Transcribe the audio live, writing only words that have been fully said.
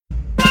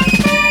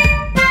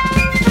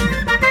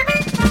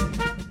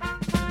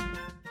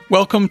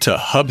Welcome to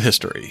Hub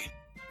History,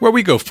 where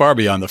we go far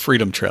beyond the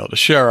Freedom Trail to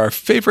share our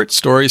favorite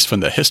stories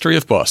from the history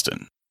of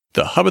Boston,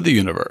 the hub of the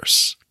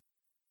universe.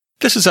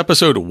 This is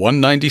episode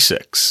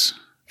 196,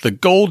 The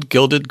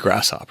Gold-Gilded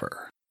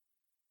Grasshopper.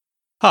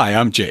 Hi,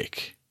 I'm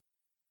Jake.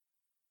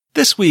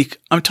 This week,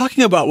 I'm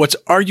talking about what's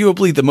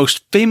arguably the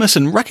most famous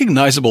and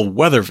recognizable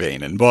weather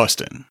vane in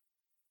Boston.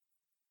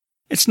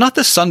 It's not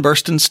the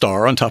sunburst and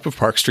star on top of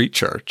Park Street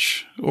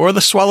Church, or the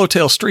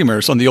swallowtail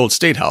streamers on the old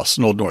State House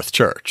in Old North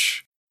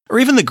Church, or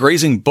even the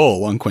grazing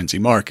bull on Quincy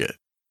Market.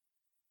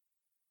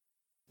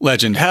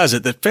 Legend has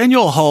it that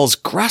Faneuil Hall's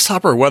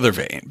grasshopper weather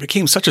vane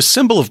became such a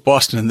symbol of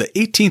Boston in the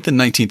 18th and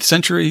 19th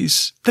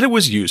centuries that it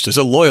was used as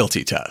a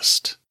loyalty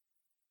test.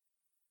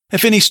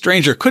 If any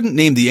stranger couldn't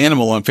name the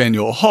animal on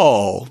Faneuil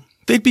Hall,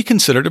 they'd be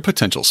considered a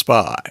potential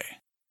spy.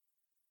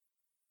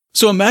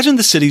 So imagine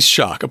the city's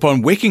shock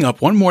upon waking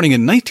up one morning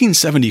in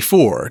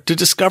 1974 to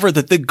discover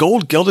that the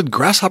gold-gilded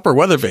grasshopper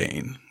weather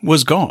vane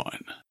was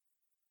gone.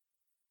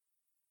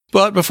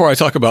 But before I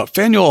talk about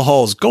Faneuil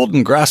Hall's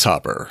golden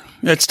grasshopper,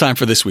 it's time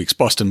for this week's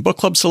Boston Book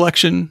Club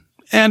selection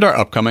and our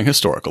upcoming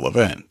historical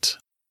event.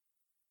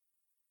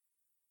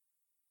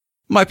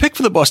 My pick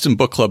for the Boston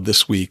Book Club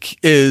this week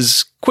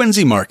is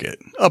Quincy Market,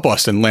 a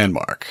Boston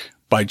Landmark,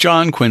 by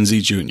John Quincy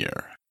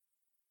Jr.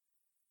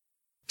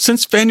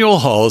 Since Faneuil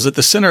Hall is at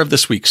the center of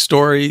this week's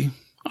story,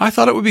 I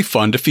thought it would be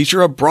fun to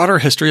feature a broader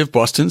history of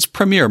Boston's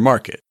premier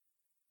market.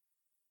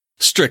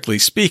 Strictly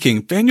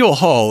speaking, Faneuil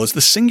Hall is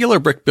the singular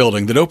brick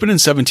building that opened in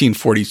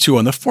 1742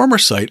 on the former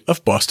site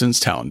of Boston's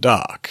Town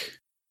Dock.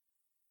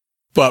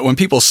 But when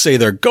people say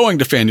they're going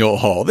to Faneuil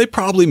Hall, they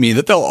probably mean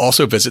that they'll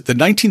also visit the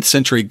 19th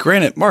century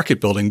granite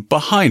market building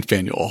behind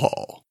Faneuil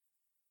Hall,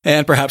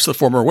 and perhaps the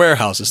former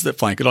warehouses that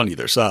flank it on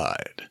either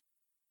side.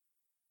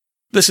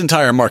 This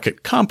entire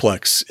market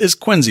complex is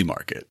Quincy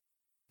Market,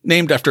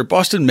 named after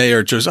Boston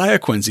Mayor Josiah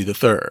Quincy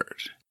III.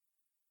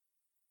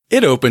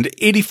 It opened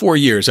 84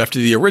 years after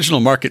the original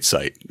market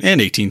site in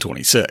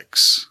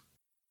 1826.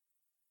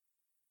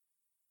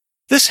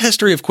 This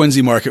history of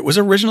Quincy Market was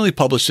originally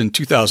published in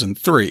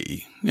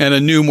 2003, and a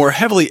new, more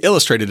heavily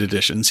illustrated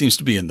edition seems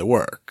to be in the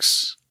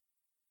works.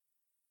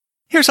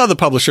 Here's how the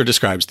publisher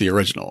describes the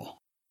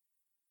original.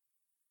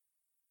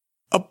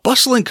 A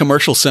bustling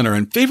commercial center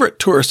and favorite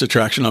tourist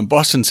attraction on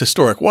Boston's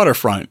historic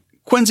waterfront,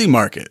 Quincy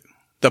Market,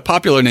 the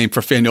popular name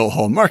for Faneuil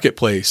Hall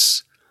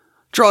Marketplace,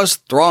 draws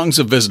throngs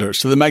of visitors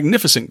to the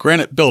magnificent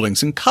granite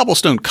buildings and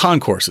cobblestone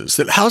concourses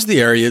that house the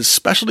area's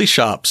specialty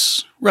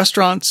shops,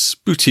 restaurants,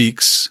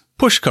 boutiques,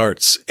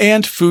 pushcarts,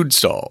 and food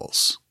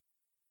stalls.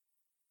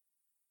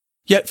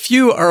 Yet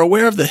few are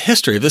aware of the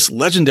history of this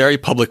legendary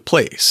public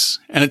place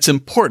and its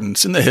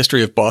importance in the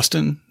history of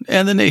Boston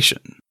and the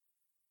nation.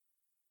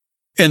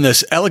 In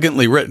this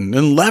elegantly written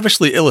and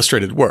lavishly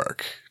illustrated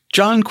work,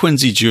 John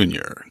Quincy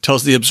Jr.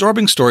 tells the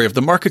absorbing story of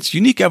the market's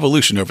unique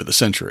evolution over the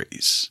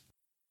centuries.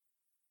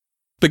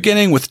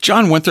 Beginning with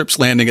John Winthrop's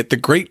landing at the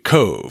Great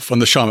Cove on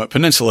the Shawmut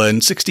Peninsula in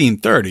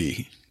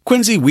 1630,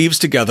 Quincy weaves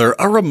together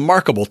a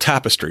remarkable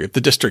tapestry of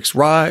the district's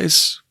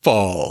rise,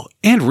 fall,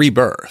 and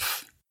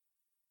rebirth.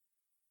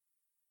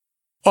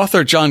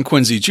 Author John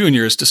Quincy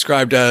Jr. is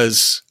described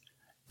as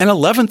an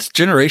 11th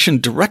generation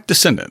direct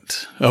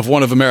descendant of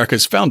one of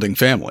America's founding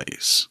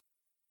families.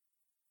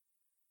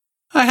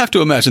 I have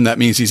to imagine that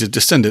means he's a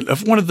descendant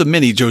of one of the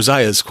many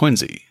Josiahs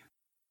Quincy.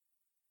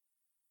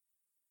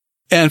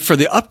 And for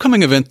the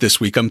upcoming event this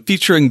week, I'm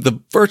featuring the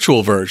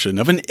virtual version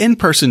of an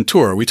in-person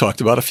tour we talked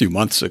about a few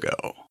months ago.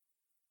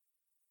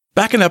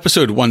 Back in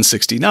episode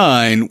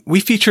 169, we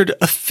featured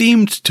a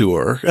themed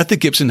tour at the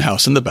Gibson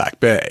House in the Back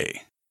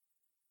Bay.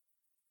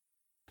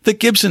 The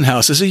Gibson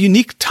House is a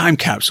unique time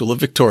capsule of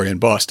Victorian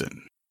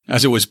Boston,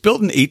 as it was built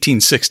in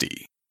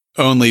 1860,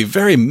 only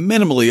very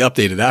minimally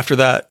updated after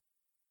that,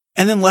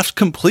 and then left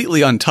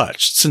completely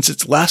untouched since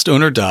its last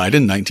owner died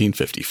in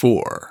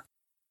 1954.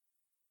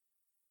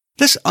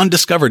 This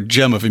undiscovered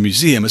gem of a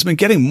museum has been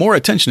getting more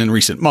attention in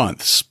recent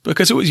months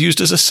because it was used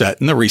as a set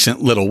in the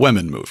recent Little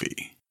Women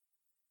movie.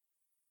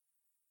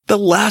 The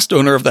last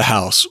owner of the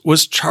house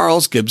was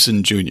Charles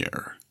Gibson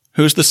Jr.,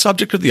 who is the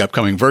subject of the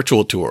upcoming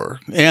virtual tour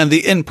and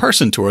the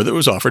in-person tour that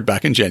was offered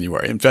back in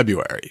January and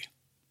February,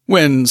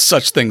 when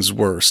such things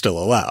were still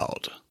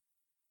allowed.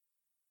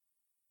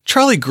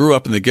 Charlie grew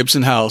up in the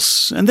Gibson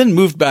house and then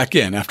moved back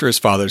in after his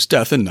father's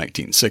death in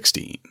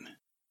 1916.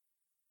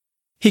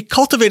 He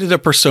cultivated a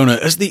persona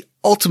as the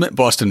ultimate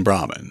Boston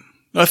Brahmin,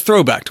 a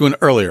throwback to an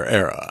earlier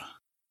era.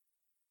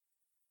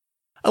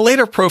 A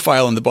later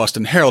profile in the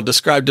Boston Herald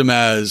described him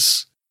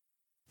as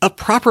a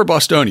proper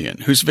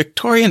Bostonian whose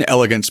Victorian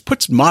elegance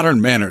puts modern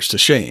manners to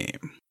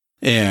shame,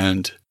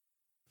 and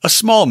a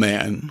small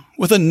man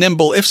with a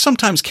nimble, if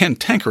sometimes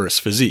cantankerous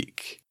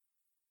physique.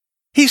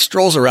 He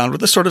strolls around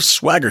with a sort of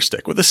swagger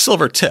stick with a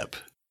silver tip,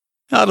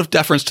 out of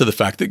deference to the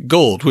fact that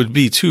gold would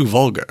be too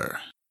vulgar.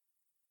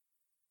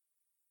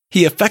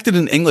 He affected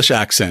an English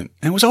accent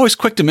and was always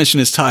quick to mention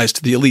his ties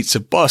to the elites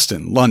of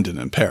Boston, London,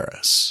 and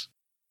Paris.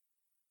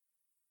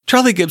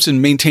 Charlie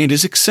Gibson maintained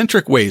his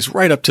eccentric ways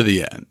right up to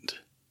the end.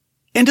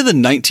 into the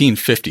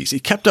 1950s, he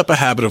kept up a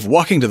habit of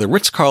walking to the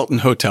Ritz-Carlton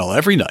Hotel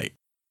every night,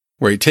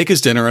 where he'd take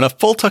his dinner in a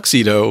full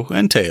tuxedo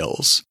and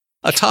tails,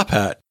 a top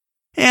hat,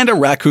 and a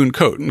raccoon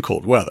coat in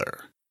cold weather.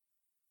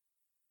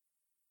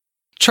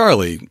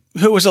 Charlie,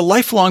 who was a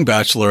lifelong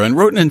bachelor and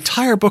wrote an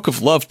entire book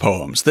of love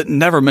poems that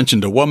never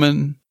mentioned a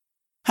woman,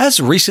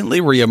 has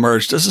recently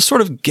re-emerged as a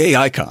sort of gay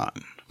icon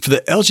for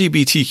the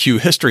LGBTQ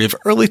history of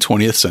early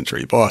 20th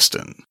century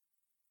Boston.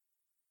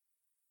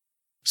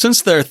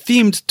 Since their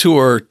themed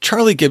tour,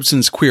 Charlie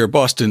Gibson's Queer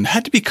Boston,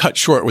 had to be cut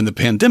short when the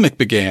pandemic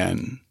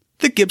began,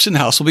 the Gibson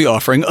House will be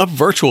offering a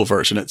virtual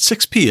version at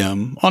 6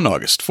 p.m. on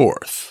August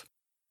 4th.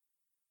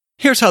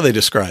 Here's how they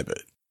describe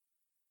it.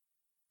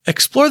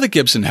 Explore the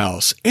Gibson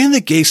House and the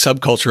gay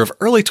subculture of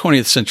early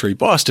 20th century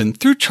Boston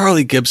through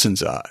Charlie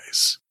Gibson's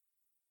eyes.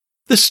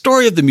 The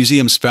story of the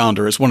museum's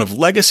founder is one of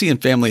legacy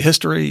and family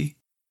history,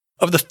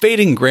 of the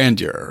fading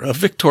grandeur of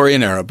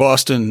Victorian-era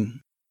Boston,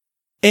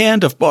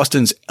 and of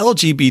Boston's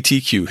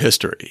LGBTQ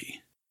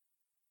history.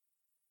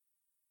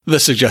 The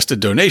suggested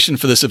donation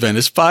for this event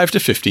is $5 to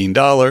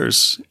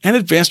 $15, and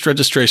advanced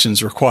registration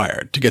is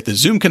required to get the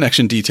Zoom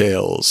connection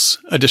details,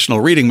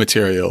 additional reading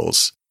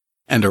materials,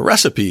 and a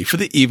recipe for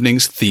the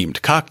evening's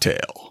themed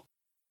cocktail.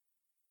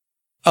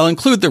 I'll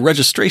include the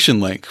registration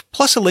link,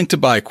 plus a link to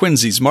buy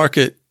Quincy's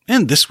Market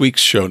in this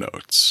week's show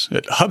notes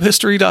at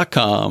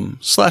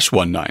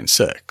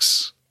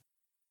hubhistory.com/196.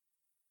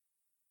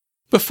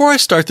 Before I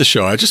start the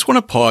show, I just want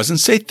to pause and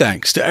say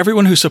thanks to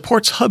everyone who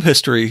supports Hub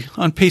History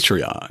on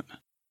Patreon.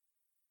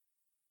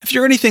 If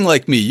you're anything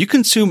like me, you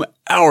consume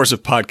hours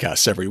of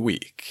podcasts every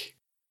week.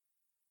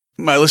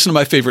 I listen to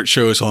my favorite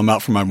shows while I'm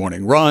out for my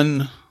morning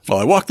run, while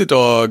I walk the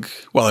dog,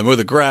 while I mow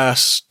the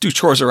grass, do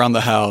chores around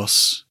the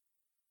house.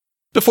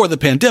 Before the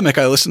pandemic,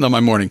 I listened on my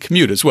morning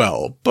commute as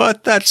well,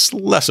 but that's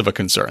less of a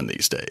concern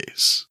these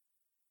days.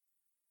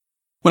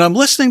 When I'm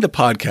listening to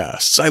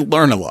podcasts, I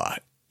learn a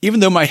lot, even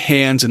though my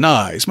hands and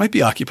eyes might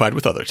be occupied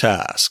with other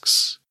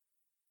tasks.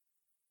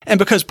 And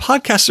because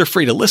podcasts are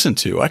free to listen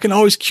to, I can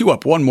always queue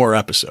up one more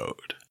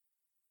episode.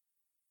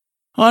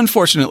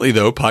 Unfortunately,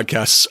 though,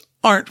 podcasts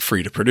aren't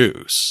free to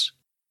produce.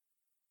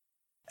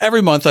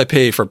 Every month I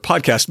pay for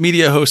podcast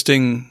media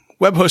hosting,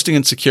 web hosting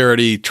and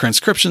security,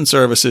 transcription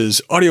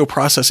services, audio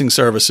processing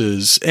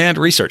services, and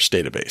research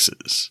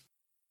databases.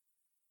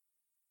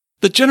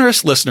 The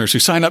generous listeners who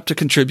sign up to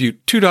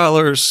contribute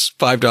 $2,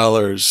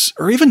 $5,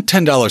 or even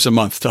 $10 a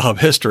month to Hub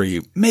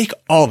History make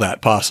all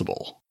that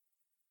possible.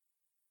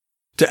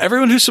 To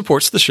everyone who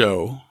supports the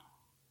show,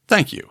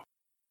 thank you.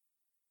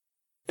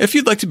 If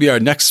you'd like to be our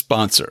next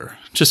sponsor,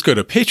 just go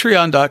to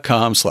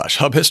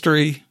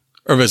patreon.com/hubhistory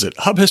or visit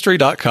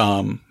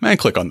hubhistory.com and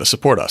click on the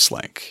Support Us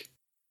link.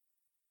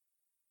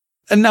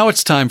 And now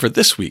it's time for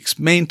this week's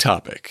main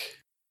topic.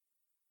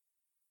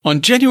 On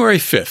January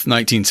 5th,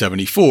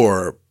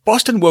 1974,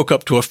 Boston woke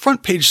up to a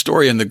front-page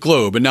story in the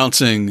Globe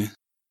announcing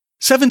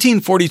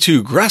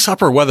 1742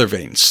 grasshopper weather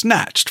vane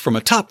snatched from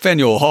atop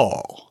Faneuil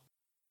Hall.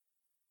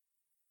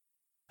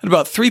 At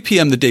about 3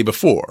 p.m. the day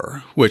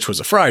before, which was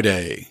a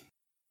Friday,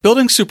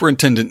 Building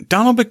Superintendent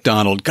Donald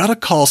McDonald got a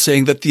call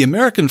saying that the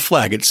American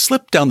flag had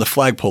slipped down the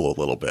flagpole a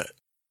little bit.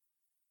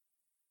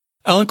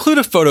 I'll include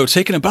a photo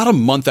taken about a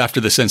month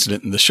after this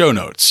incident in the show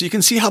notes so you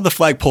can see how the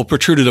flagpole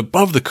protruded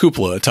above the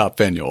cupola atop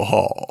Faneuil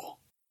Hall.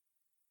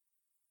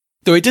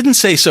 Though he didn't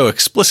say so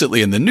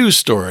explicitly in the news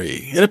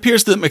story, it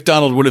appears that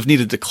McDonald would have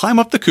needed to climb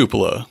up the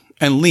cupola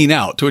and lean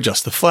out to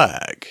adjust the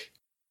flag.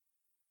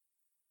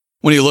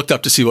 When he looked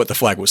up to see what the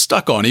flag was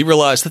stuck on, he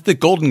realized that the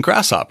golden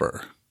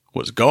grasshopper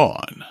was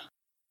gone.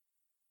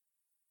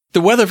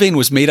 The weather vane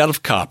was made out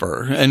of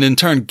copper and in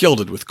turn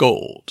gilded with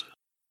gold.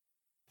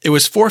 It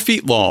was 4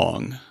 feet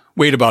long,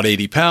 weighed about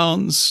 80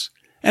 pounds,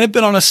 and had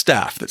been on a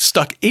staff that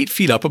stuck 8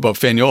 feet up above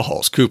Faneuil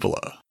Hall's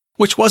cupola,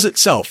 which was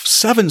itself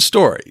 7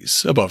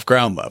 stories above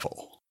ground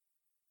level.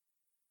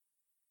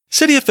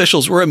 City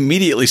officials were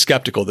immediately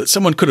skeptical that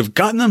someone could have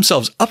gotten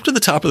themselves up to the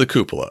top of the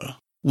cupola,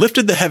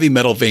 lifted the heavy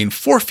metal vane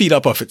 4 feet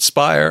up off its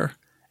spire,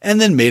 and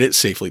then made it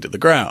safely to the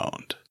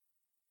ground.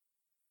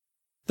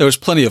 There was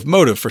plenty of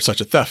motive for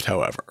such a theft,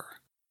 however.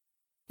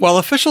 While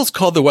officials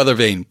called the weather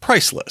vane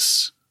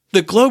priceless,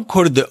 the Globe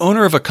quoted the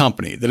owner of a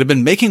company that had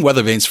been making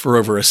weather vanes for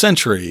over a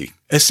century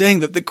as saying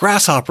that the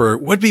grasshopper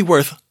would be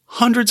worth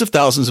hundreds of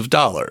thousands of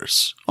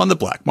dollars on the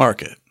black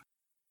market.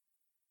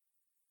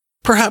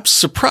 Perhaps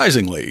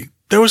surprisingly,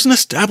 there was an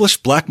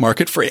established black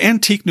market for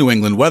antique New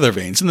England weather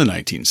vanes in the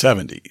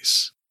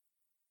 1970s.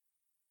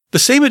 The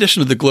same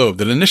edition of the Globe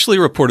that initially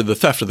reported the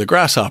theft of the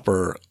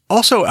grasshopper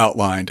also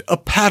outlined a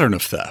pattern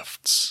of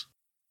thefts.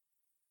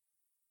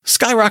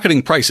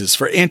 Skyrocketing prices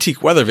for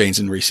antique weather vanes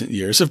in recent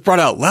years have brought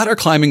out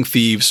ladder-climbing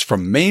thieves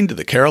from Maine to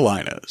the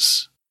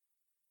Carolinas.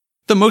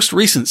 The most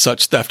recent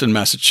such theft in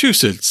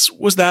Massachusetts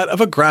was that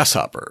of a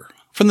grasshopper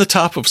from the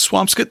top of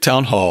Swampscott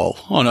Town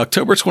Hall on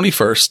October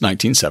 21,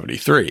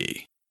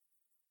 1973.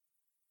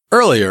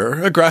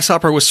 Earlier, a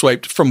grasshopper was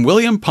swiped from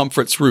William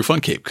Pumfret's roof on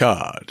Cape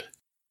Cod,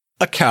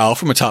 a cow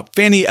from atop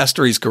Fanny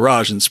Estuary's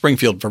garage in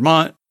Springfield,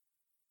 Vermont,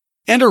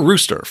 and a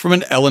rooster from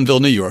an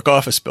Ellenville, New York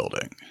office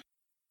building.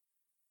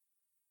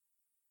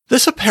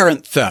 This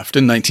apparent theft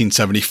in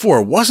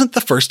 1974 wasn't the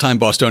first time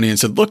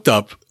Bostonians had looked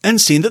up and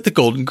seen that the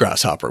golden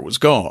grasshopper was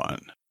gone.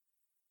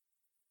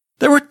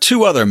 There were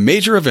two other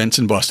major events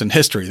in Boston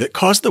history that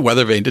caused the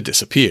weather vane to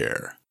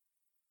disappear.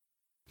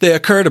 They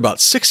occurred about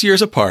 6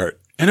 years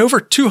apart and over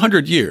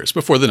 200 years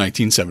before the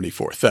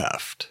 1974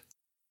 theft.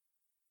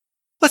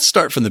 Let's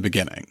start from the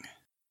beginning.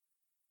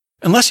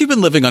 Unless you've been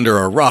living under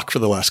a rock for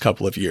the last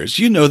couple of years,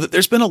 you know that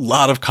there's been a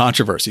lot of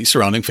controversy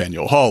surrounding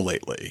Faneuil Hall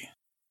lately.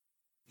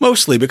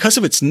 Mostly because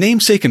of its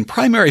namesake and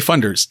primary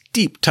funder's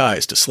deep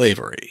ties to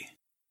slavery.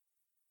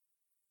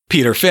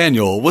 Peter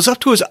Faneuil was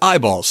up to his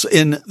eyeballs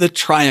in the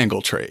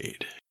triangle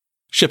trade,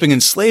 shipping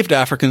enslaved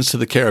Africans to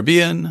the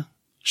Caribbean,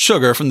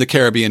 sugar from the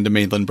Caribbean to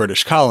mainland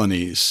British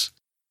colonies,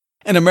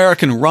 and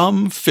American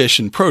rum, fish,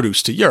 and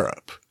produce to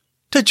Europe,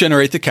 to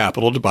generate the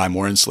capital to buy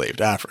more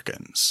enslaved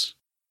Africans.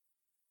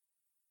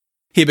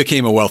 He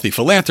became a wealthy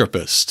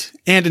philanthropist,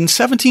 and in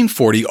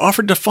 1740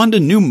 offered to fund a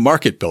new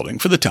market building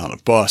for the town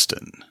of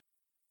Boston.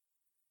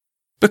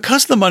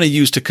 Because the money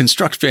used to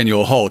construct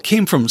Faneuil Hall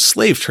came from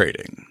slave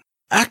trading,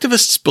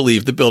 activists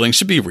believed the building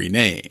should be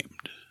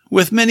renamed,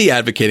 with many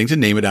advocating to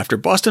name it after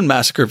Boston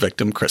Massacre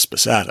victim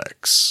Crispus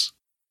Attucks.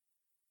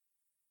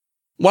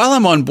 While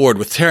I'm on board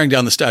with tearing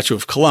down the statue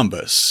of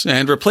Columbus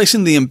and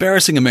replacing the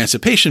embarrassing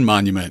Emancipation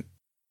Monument,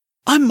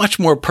 I'm much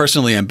more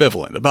personally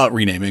ambivalent about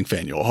renaming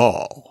Faneuil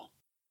Hall.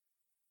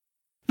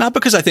 Not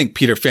because I think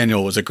Peter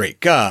Faneuil was a great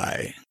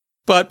guy,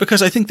 but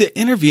because I think the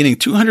intervening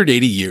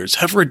 280 years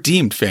have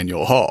redeemed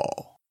Faneuil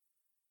Hall.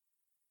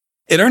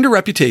 It earned a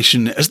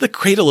reputation as the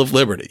cradle of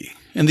liberty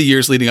in the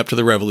years leading up to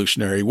the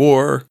Revolutionary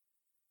War,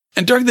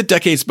 and during the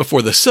decades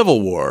before the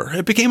Civil War,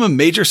 it became a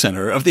major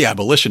center of the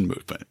abolition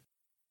movement,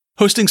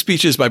 hosting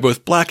speeches by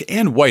both black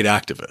and white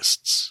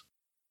activists.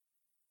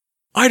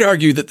 I'd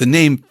argue that the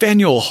name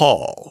Faneuil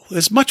Hall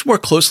is much more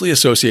closely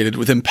associated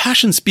with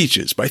impassioned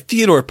speeches by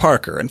Theodore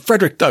Parker and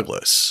Frederick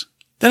Douglass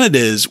than it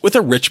is with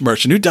a rich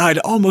merchant who died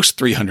almost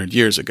 300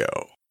 years ago.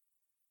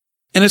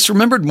 And it's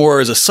remembered more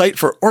as a site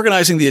for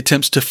organizing the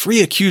attempts to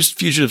free accused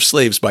fugitive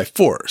slaves by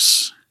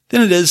force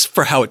than it is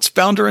for how its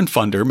founder and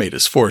funder made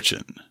his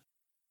fortune.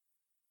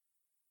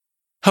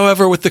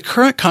 However, with the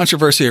current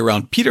controversy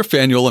around Peter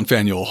Faneuil and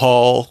Faneuil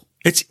Hall,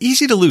 it's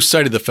easy to lose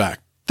sight of the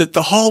fact that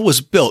the hall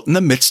was built in the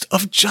midst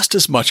of just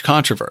as much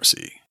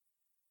controversy.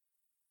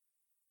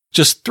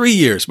 Just 3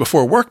 years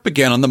before work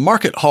began on the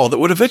market hall that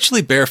would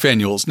eventually bear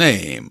Faneuil's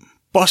name,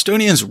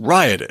 Bostonians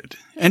rioted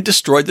and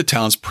destroyed the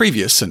town's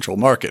previous central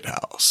market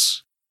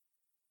house.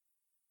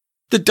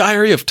 The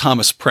Diary of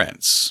Thomas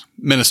Prince,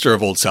 minister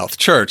of Old South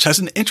Church, has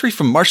an entry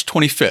from March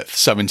 25,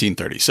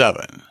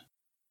 1737.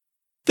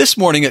 This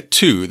morning at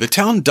 2, the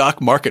town dock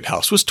market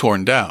house was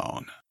torn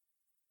down.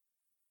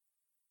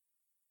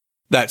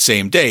 That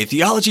same day,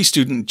 theology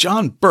student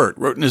John Burt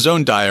wrote in his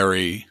own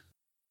diary,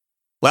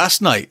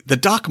 "Last night, the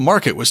dock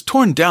market was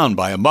torn down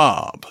by a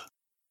mob."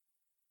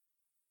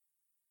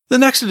 The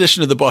next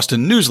edition of the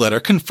Boston Newsletter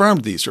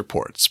confirmed these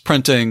reports,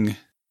 printing,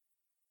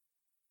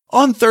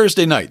 "On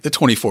Thursday night, the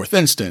 24th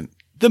instant,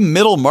 the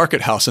middle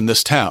market house in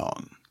this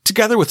town,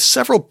 together with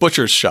several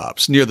butchers'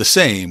 shops near the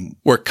same,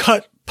 were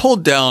cut,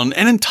 pulled down,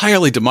 and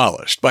entirely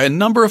demolished by a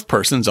number of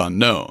persons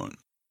unknown.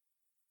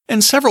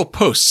 And several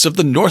posts of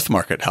the North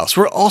Market House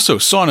were also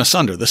sawn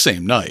asunder the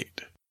same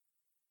night."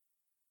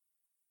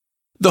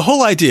 The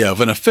whole idea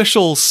of an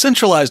official,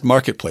 centralized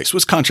marketplace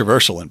was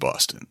controversial in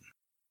Boston.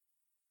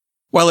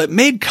 While it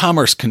made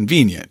commerce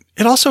convenient,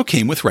 it also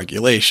came with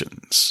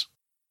regulations.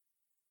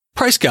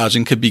 Price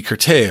gouging could be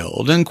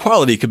curtailed, and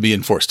quality could be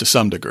enforced to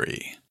some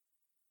degree.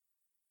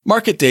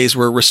 Market days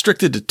were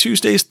restricted to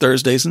Tuesdays,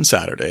 Thursdays, and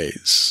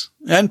Saturdays,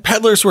 and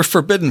peddlers were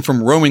forbidden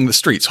from roaming the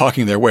streets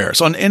hawking their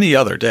wares on any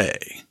other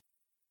day.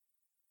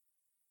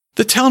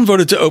 The town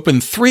voted to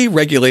open 3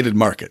 regulated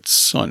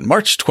markets on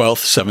March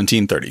 12,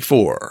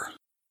 1734,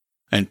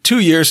 and 2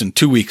 years and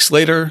 2 weeks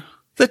later,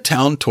 the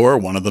town tore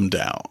one of them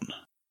down.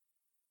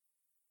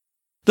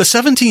 The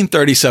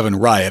 1737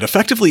 riot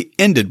effectively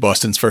ended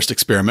Boston's first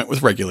experiment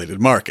with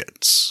regulated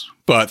markets,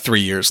 but 3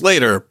 years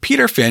later,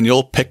 Peter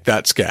Faneuil picked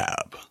that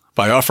scab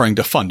by offering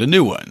to fund a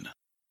new one.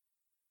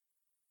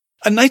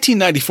 A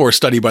 1994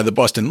 study by the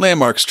Boston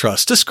Landmarks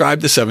Trust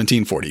described the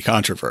 1740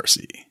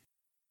 controversy.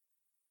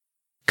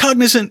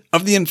 Cognizant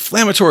of the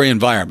inflammatory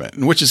environment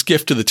in which his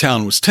gift to the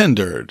town was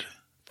tendered,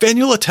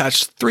 Faneuil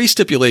attached 3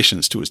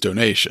 stipulations to his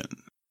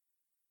donation.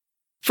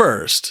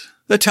 First,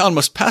 the town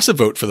must pass a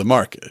vote for the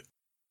market.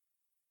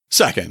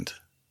 Second,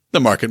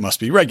 the market must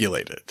be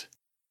regulated.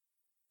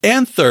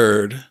 And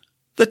third,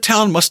 the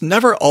town must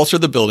never alter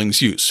the building's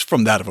use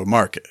from that of a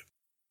market.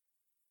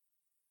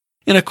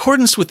 In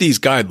accordance with these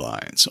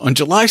guidelines, on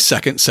July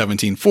 2,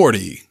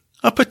 1740,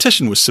 a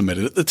petition was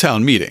submitted at the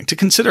town meeting to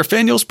consider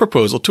Faneuil's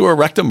proposal to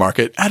erect a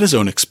market at his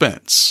own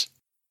expense.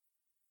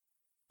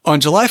 On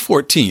July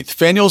 14th,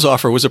 Faneuil's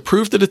offer was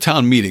approved at a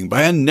town meeting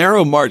by a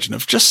narrow margin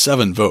of just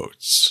 7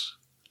 votes.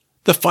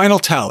 The final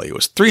tally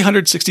was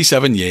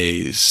 367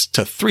 yeas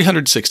to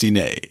 360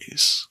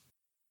 nays.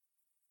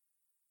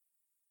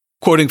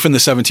 Quoting from the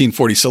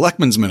 1740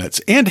 Selectmen's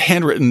Minutes and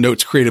handwritten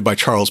notes created by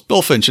Charles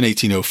Bulfinch in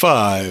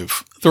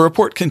 1805, the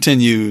report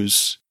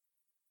continues,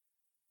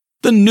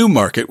 "The new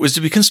market was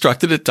to be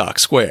constructed at Dock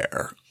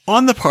Square,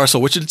 on the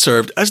parcel which had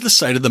served as the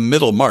site of the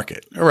Middle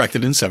Market,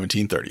 erected in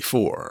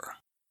 1734.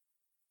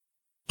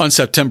 On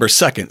September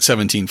 2nd,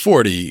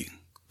 1740,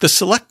 the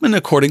selectmen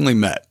accordingly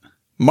met,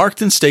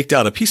 marked and staked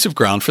out a piece of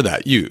ground for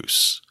that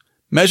use,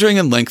 measuring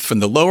in length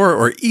from the lower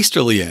or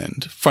easterly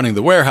end, fronting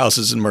the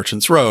warehouses in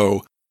Merchants'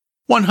 Row,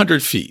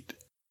 100 feet,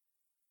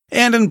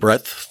 and in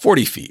breadth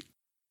 40 feet,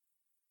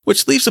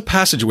 which leaves a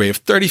passageway of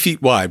 30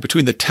 feet wide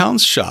between the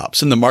town's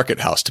shops and the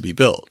market house to be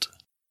built.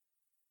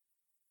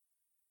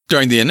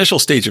 During the initial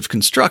stage of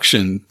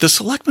construction, the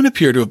selectmen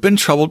appear to have been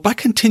troubled by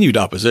continued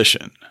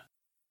opposition.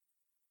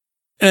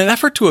 In an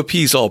effort to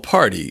appease all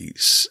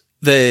parties,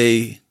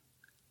 they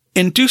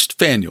induced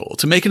Faneuil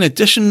to make an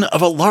addition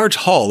of a large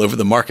hall over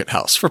the market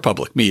house for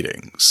public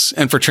meetings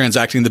and for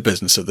transacting the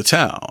business of the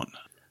town.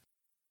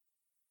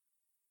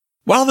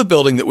 While the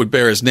building that would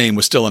bear his name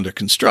was still under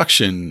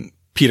construction,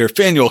 Peter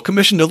Faneuil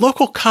commissioned a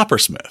local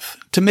coppersmith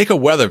to make a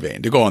weather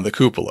vane to go on the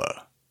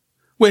cupola,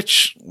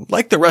 which,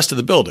 like the rest of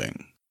the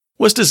building,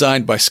 was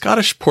designed by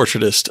Scottish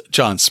portraitist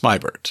John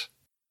Smibert.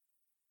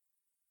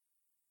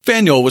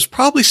 Faneuil was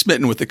probably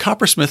smitten with the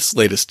coppersmith's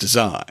latest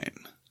design,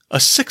 a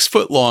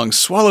 6-foot-long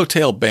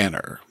swallowtail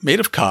banner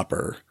made of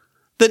copper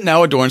that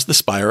now adorns the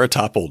spire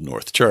atop Old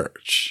North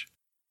Church.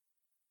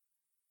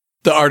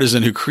 The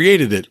artisan who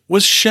created it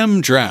was Shem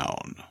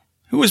Drown,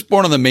 who was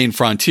born on the Maine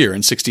frontier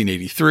in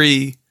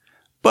 1683,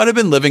 but had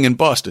been living in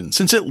Boston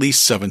since at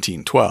least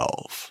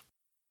 1712.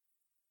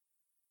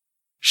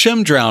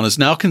 Shem Drown is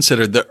now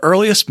considered the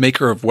earliest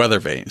maker of weather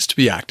vanes to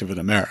be active in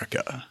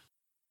America.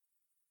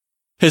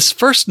 His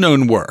first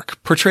known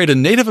work portrayed a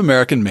Native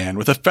American man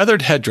with a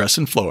feathered headdress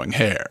and flowing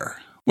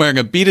hair, wearing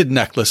a beaded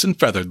necklace and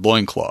feathered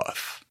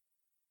loincloth.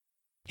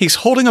 He's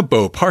holding a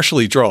bow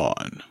partially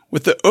drawn,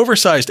 with the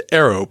oversized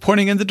arrow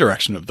pointing in the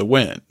direction of the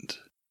wind.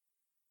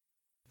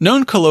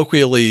 Known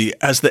colloquially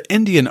as the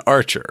Indian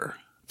Archer,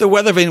 the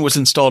weather vane was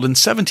installed in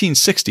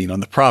 1716 on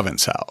the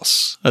Province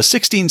House, a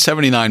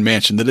 1679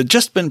 mansion that had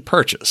just been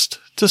purchased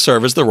to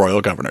serve as the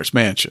royal governor's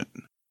mansion.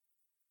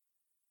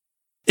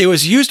 It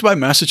was used by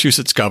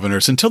Massachusetts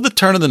governors until the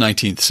turn of the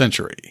 19th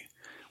century,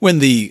 when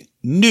the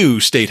new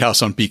State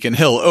House on Beacon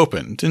Hill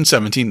opened in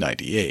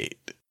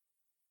 1798.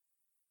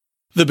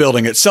 The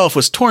building itself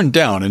was torn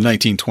down in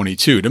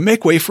 1922 to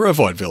make way for a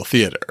vaudeville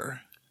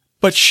theater.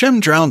 But Shem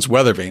Drown's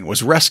weather vane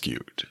was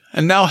rescued,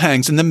 and now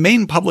hangs in the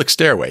main public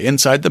stairway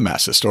inside the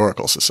Mass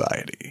Historical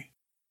Society.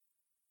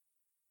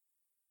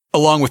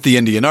 Along with the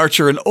Indian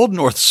Archer and Old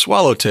North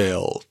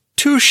Swallowtail,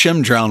 2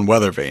 Shem Drown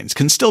weather vanes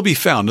can still be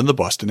found in the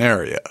Boston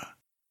area.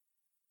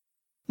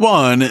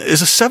 One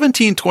is a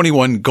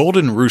 1721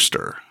 golden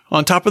rooster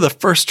on top of the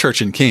First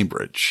Church in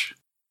Cambridge,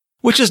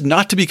 which is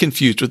not to be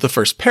confused with the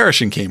First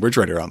Parish in Cambridge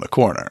right around the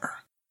corner.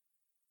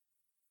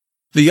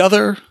 The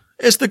other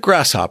is the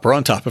grasshopper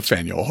on top of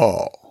Faneuil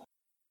Hall.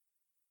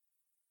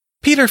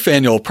 Peter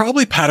Faneuil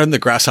probably patterned the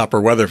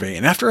grasshopper weather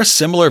vane after a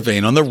similar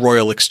vane on the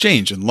Royal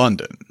Exchange in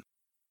London.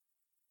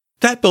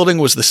 That building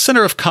was the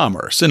centre of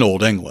commerce in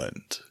Old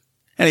England,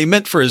 and he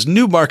meant for his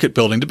new market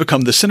building to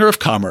become the centre of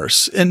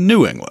commerce in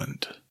New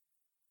England.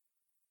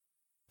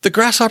 The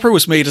grasshopper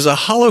was made as a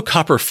hollow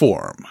copper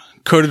form,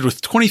 coated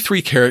with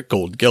 23-karat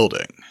gold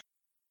gilding.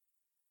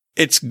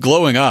 Its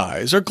glowing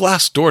eyes are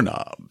glass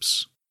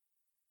doorknobs.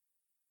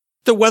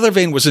 The weather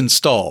vane was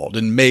installed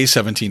in May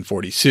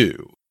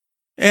 1742,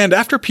 and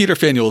after Peter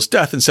Faneuil's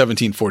death in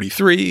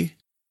 1743,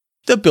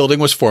 the building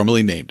was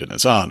formally named in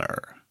his honor.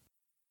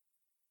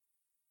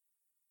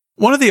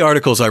 One of the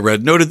articles I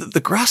read noted that the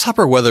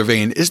grasshopper weather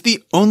vane is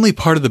the only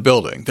part of the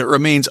building that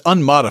remains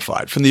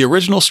unmodified from the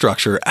original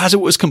structure as it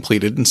was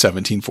completed in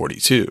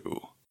 1742.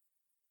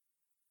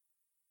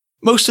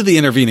 Most of the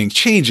intervening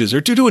changes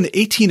are due to an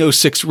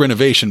 1806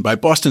 renovation by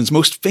Boston's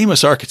most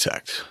famous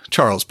architect,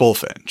 Charles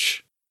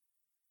Bulfinch.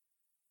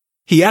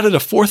 He added a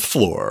 4th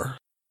floor,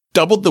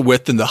 doubled the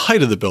width and the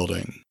height of the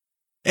building,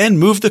 and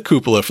moved the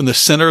cupola from the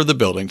center of the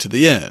building to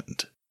the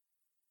end.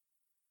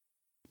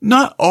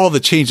 Not all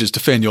the changes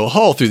to Faneuil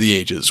Hall through the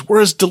ages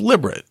were as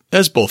deliberate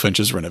as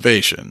Bulfinch's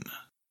renovation.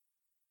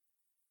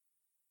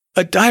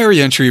 A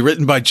diary entry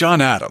written by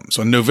John Adams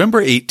on November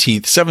 18,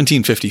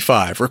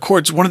 1755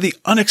 records one of the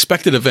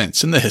unexpected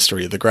events in the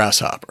history of the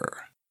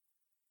grasshopper.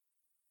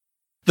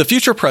 The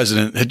future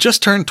president had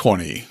just turned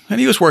 20,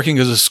 and he was working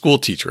as a school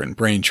teacher in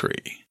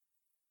Braintree.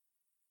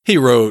 He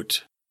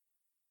wrote,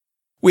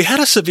 "We had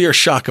a severe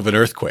shock of an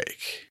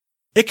earthquake.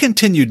 It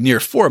continued near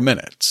 4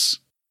 minutes.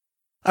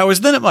 I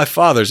was then at my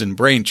father's in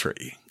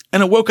Braintree,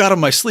 and awoke out of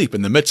my sleep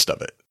in the midst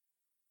of it.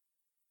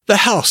 The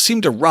house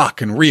seemed to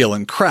rock and reel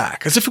and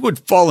crack as if it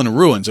would fall in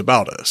ruins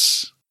about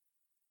us.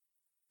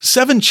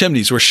 7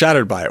 chimneys were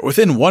shattered by it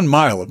within 1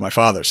 mile of my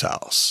father's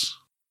house."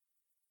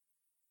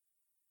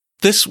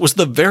 This was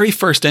the very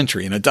first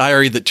entry in a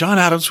diary that John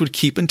Adams would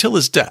keep until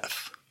his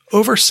death,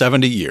 over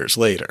 70 years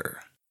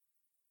later.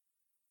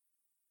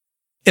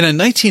 In a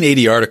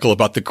 1980 article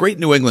about the Great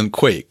New England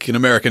Quake in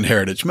American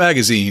Heritage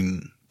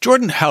magazine,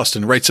 Jordan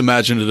Houston writes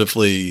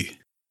imaginatively,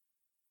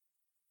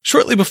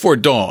 "Shortly before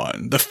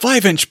dawn, the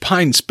 5-inch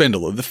pine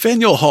spindle of the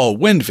Faneuil Hall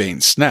wind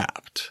vane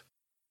snapped,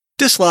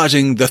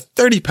 dislodging the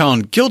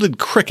 30-pound gilded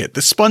cricket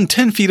that spun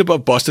 10 feet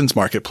above Boston's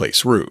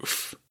marketplace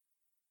roof.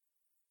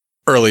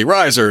 Early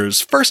risers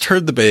first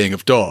heard the baying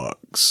of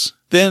dogs,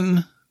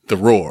 then the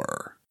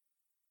roar.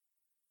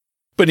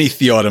 Beneath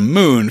the autumn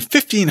moon,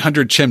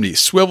 1,500 chimneys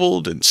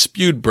swiveled and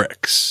spewed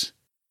bricks.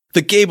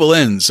 The gable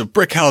ends of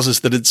brick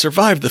houses that had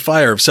survived the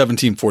fire of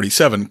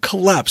 1747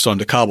 collapsed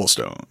onto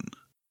cobblestone.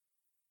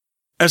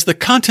 As the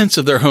contents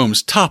of their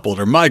homes toppled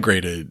or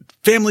migrated,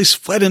 families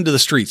fled into the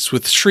streets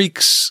with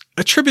shrieks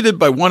attributed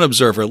by one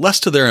observer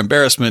less to their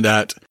embarrassment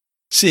at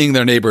seeing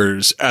their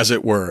neighbors, as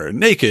it were,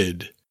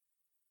 naked,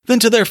 than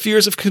to their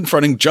fears of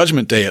confronting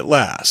Judgment Day at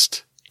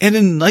last, and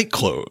in night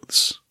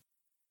clothes."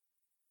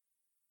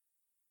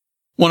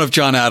 One of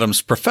John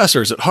Adams'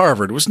 professors at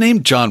Harvard was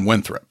named John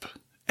Winthrop,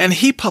 and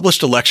he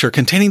published a lecture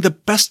containing the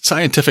best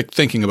scientific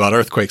thinking about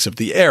earthquakes of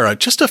the era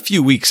just a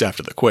few weeks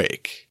after the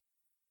quake.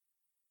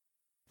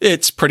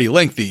 It's pretty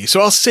lengthy,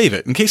 so I'll save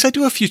it in case I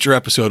do a future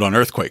episode on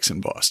earthquakes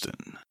in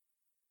Boston.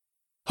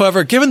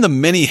 However, given the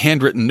many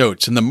handwritten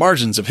notes in the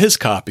margins of his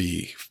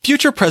copy,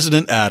 future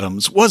President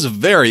Adams was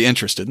very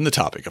interested in the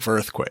topic of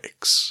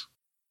earthquakes.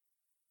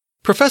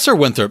 Professor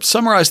Winthrop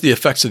summarized the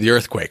effects of the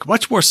earthquake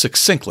much more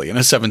succinctly in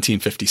a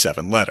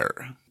 1757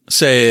 letter,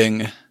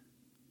 saying,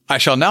 "I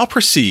shall now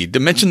proceed to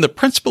mention the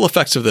principal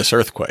effects of this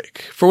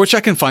earthquake, for which I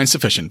can find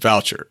sufficient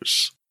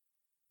vouchers.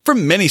 For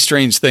many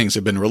strange things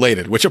have been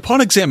related which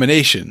upon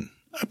examination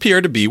appear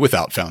to be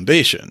without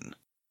foundation.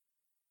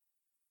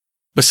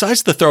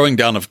 Besides the throwing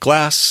down of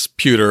glass,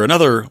 pewter, and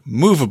other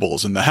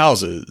movables in the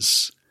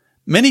houses,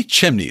 many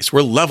chimneys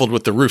were leveled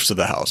with the roofs of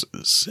the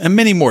houses, and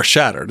many more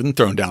shattered and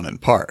thrown down in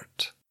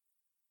part.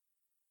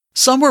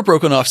 Some were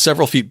broken off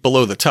several feet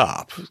below the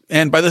top,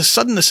 and by the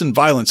suddenness and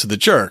violence of the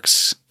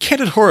jerks,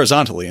 canted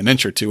horizontally an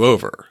inch or two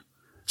over,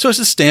 so as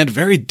to stand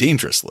very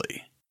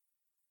dangerously.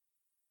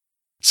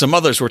 Some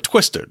others were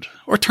twisted,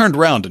 or turned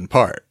round in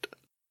part.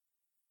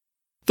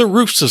 The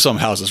roofs of some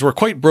houses were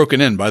quite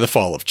broken in by the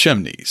fall of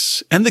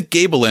chimneys, and the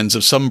gable ends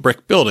of some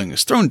brick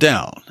buildings thrown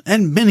down,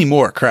 and many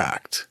more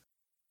cracked.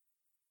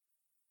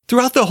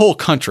 Throughout the whole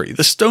country,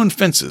 the stone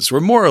fences were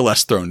more or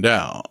less thrown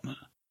down.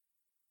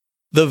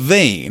 The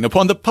vane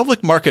upon the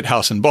public market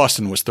house in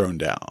Boston was thrown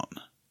down,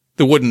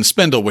 the wooden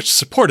spindle which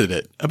supported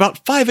it,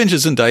 about 5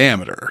 inches in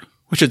diameter,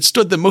 which had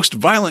stood the most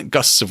violent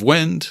gusts of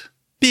wind,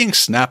 being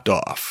snapped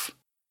off."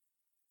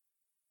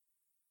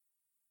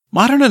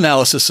 Modern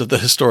analysis of the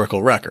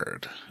historical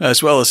record,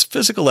 as well as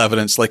physical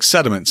evidence like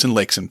sediments in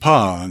lakes and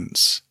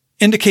ponds,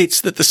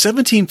 indicates that the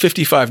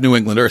 1755 New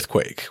England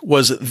earthquake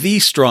was the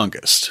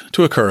strongest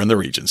to occur in the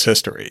region's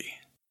history.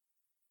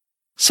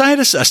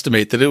 Scientists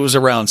estimate that it was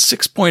around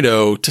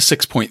 6.0 to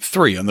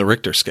 6.3 on the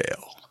Richter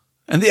scale,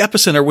 and the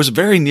epicenter was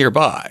very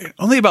nearby,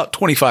 only about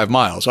 25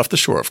 miles off the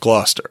shore of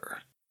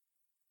Gloucester.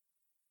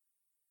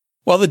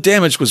 While the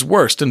damage was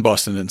worst in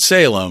Boston and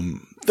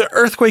Salem, the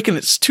earthquake and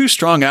its 2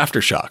 strong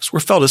aftershocks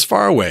were felt as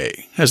far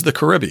away as the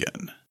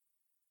Caribbean.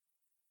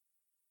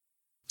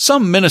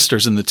 Some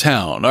ministers in the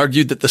town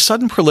argued that the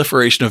sudden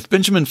proliferation of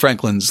Benjamin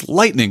Franklin's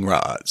lightning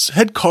rods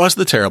had caused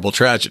the terrible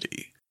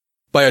tragedy,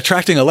 by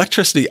attracting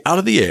electricity out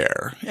of the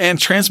air and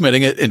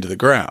transmitting it into the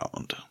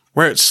ground,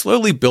 where it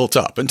slowly built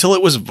up until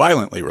it was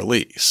violently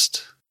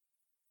released.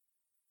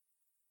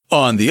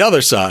 On the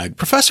other side,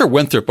 Professor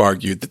Winthrop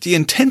argued that the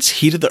intense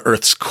heat of the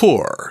Earth's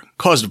core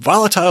caused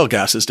volatile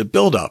gases to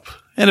build up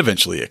and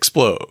eventually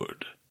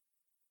explode.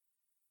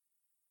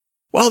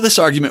 While this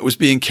argument was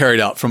being carried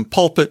out from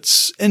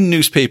pulpits, in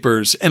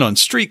newspapers, and on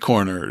street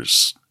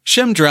corners,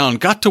 Shem Drown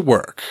got to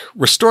work,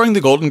 restoring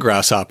the golden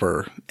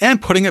grasshopper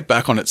and putting it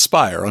back on its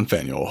spire on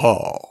Faneuil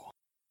Hall.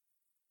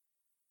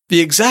 The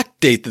exact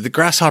date that the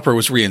grasshopper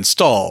was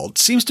reinstalled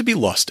seems to be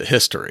lost to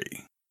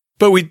history,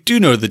 but we do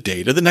know the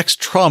date of the next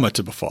trauma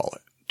to befall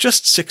it,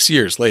 just 6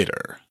 years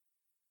later.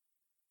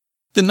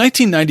 The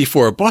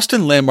 1994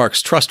 Boston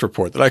Landmarks Trust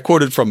report that I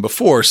quoted from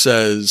before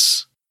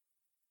says,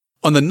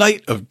 "On the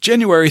night of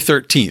January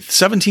 13th,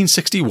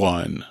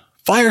 1761,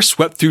 fire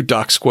swept through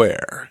Dock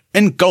Square,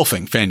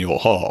 engulfing Faneuil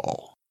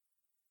Hall."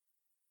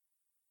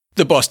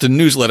 The Boston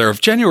Newsletter of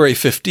January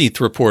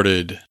 15th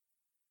reported,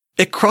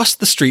 "It crossed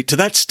the street to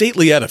that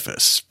stately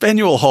edifice,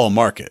 Faneuil Hall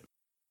Market,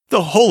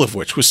 the whole of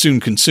which was soon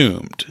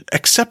consumed,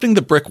 excepting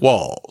the brick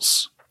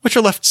walls, which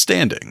are left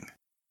standing.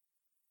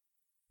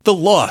 The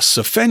loss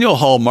of Faneuil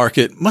Hall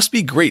Market must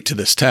be great to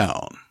this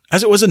town,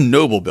 as it was a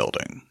noble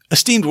building,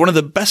 esteemed one of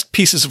the best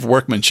pieces of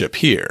workmanship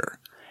here,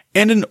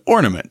 and an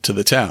ornament to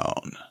the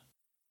town."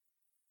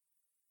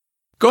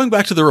 Going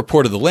back to the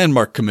report of the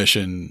Landmark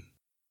Commission,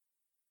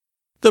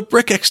 the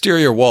brick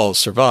exterior walls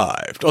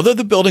survived, although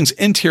the building's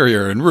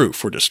interior and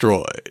roof were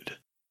destroyed.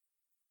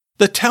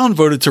 The town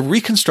voted to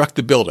reconstruct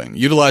the building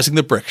utilizing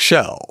the brick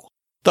shell,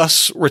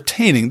 thus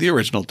retaining the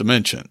original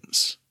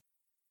dimensions.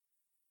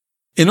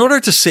 In order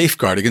to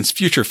safeguard against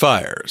future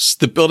fires,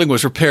 the building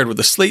was repaired with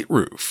a slate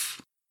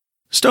roof.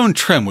 Stone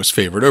trim was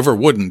favored over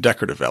wooden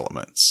decorative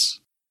elements.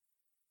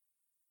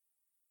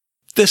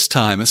 This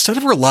time, instead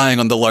of relying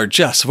on the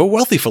largesse of a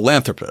wealthy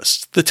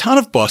philanthropist, the town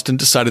of Boston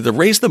decided to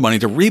raise the money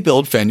to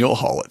rebuild Faneuil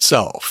Hall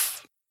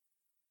itself.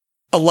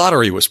 A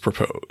lottery was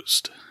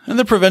proposed, and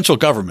the provincial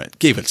government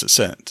gave its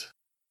assent.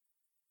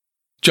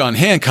 John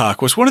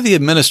Hancock was one of the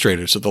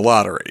administrators of the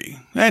lottery,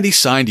 and he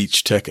signed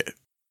each ticket.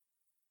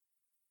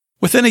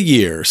 Within a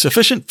year,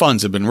 sufficient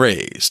funds had been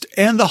raised,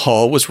 and the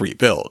hall was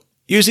rebuilt,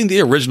 using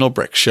the original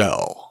brick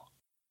shell.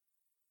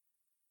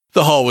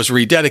 The hall was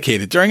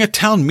rededicated during a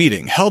town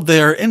meeting held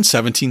there in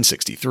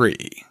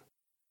 1763.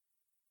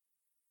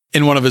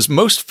 In one of his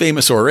most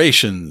famous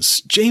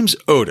orations, James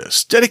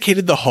Otis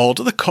dedicated the hall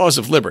to the cause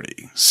of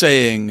liberty,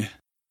 saying,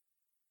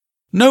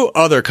 "No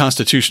other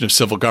constitution of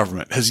civil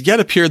government has yet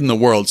appeared in the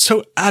world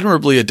so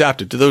admirably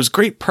adapted to those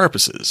great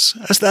purposes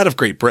as that of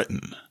Great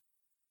Britain.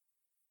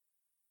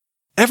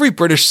 Every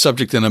British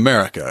subject in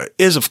America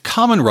is of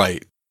common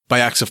right, by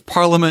acts of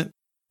Parliament,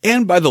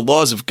 and by the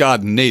laws of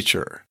God and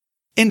nature,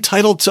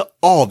 entitled to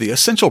all the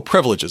essential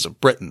privileges of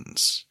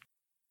Britons.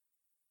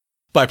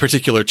 By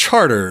particular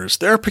charters,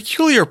 there are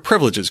peculiar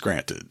privileges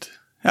granted,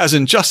 as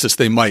in justice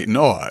they might and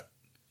ought,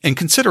 in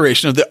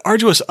consideration of the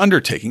arduous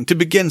undertaking to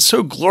begin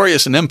so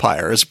glorious an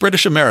empire as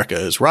British America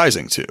is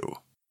rising to.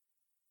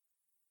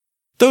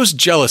 Those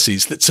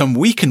jealousies that some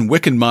weak and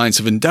wicked minds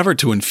have endeavored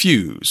to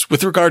infuse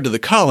with regard to the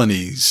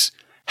colonies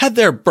had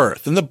their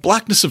birth in the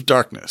blackness of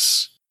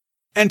darkness,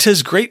 and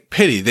 'tis great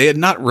pity they had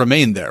not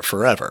remained there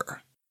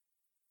forever.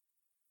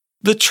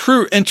 The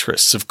true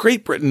interests of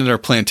Great Britain and her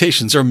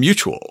plantations are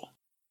mutual,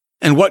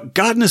 and what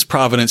God in his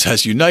providence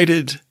has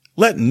united,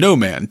 let no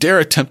man dare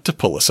attempt to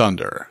pull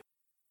asunder."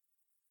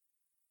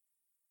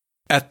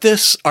 At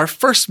this, our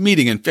first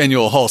meeting in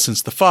Faneuil Hall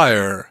since the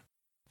fire,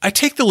 I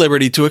take the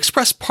liberty to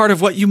express part of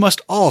what you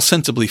must all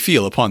sensibly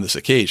feel upon this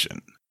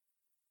occasion.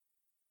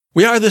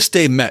 We are this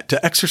day met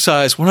to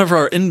exercise one of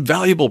our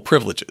invaluable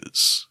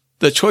privileges,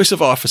 the choice of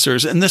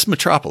officers in this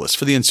metropolis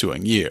for the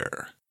ensuing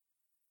year.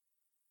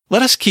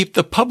 Let us keep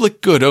the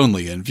public good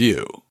only in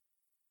view.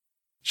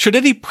 Should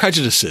any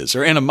prejudices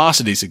or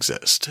animosities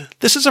exist,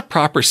 this is a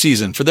proper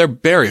season for their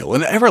burial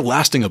in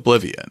everlasting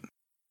oblivion.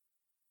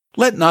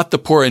 Let not the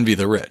poor envy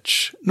the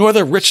rich, nor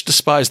the rich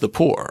despise the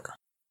poor.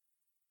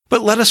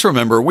 But let us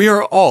remember we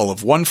are all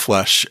of one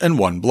flesh and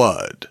one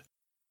blood,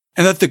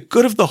 and that the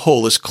good of the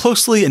whole is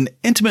closely and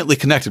intimately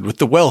connected with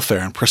the welfare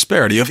and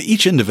prosperity of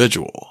each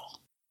individual.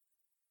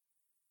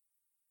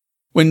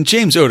 When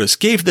James Otis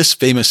gave this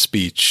famous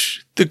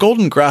speech, the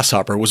golden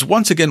grasshopper was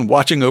once again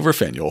watching over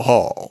Faneuil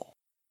Hall,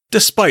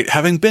 despite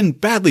having been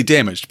badly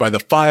damaged by the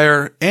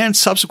fire and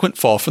subsequent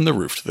fall from the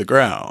roof to the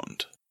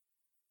ground.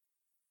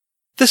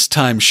 This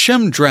time,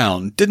 Shem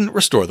Drown didn't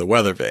restore the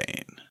weather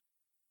vane.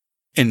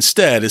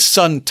 Instead, his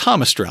son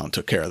Thomas Drown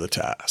took care of the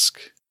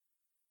task.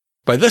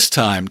 By this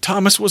time,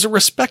 Thomas was a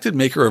respected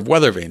maker of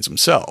weather vanes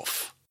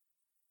himself.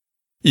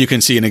 You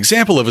can see an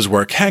example of his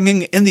work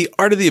hanging in the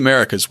Art of the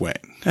Americas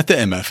wing at the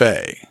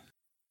MFA.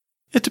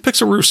 It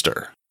depicts a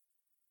rooster.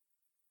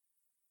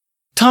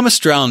 Thomas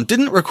Drown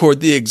didn't record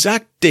the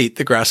exact date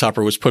the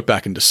grasshopper was put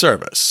back into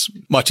service,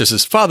 much as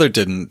his father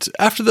didn't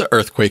after the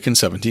earthquake in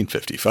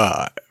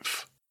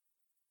 1755.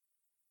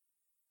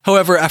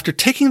 However, after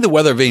taking the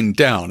weather vane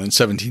down in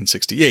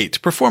 1768 to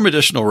perform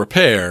additional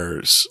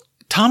repairs,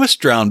 Thomas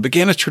Drown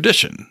began a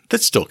tradition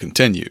that still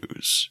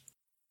continues.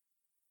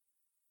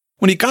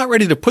 When he got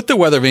ready to put the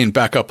weather vane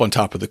back up on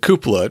top of the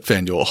cupola at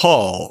Faneuil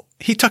Hall,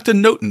 he tucked a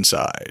note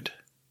inside,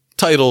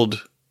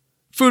 titled,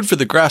 "Food for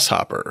the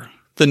Grasshopper."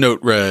 The note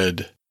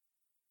read,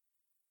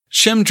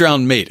 "Shem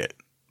Drown made it,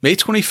 May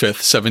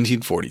 25th,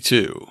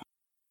 1742.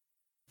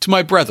 To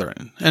my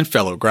brethren and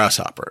fellow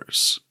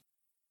grasshoppers.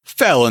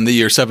 Fell in the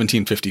year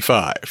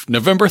 1755,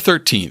 November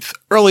 13th,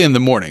 early in the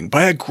morning,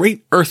 by a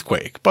great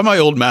earthquake by my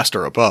old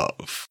master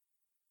above.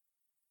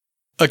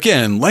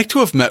 Again, like to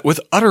have met with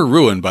utter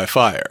ruin by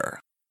fire.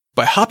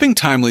 By hopping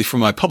timely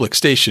from my public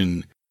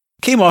station,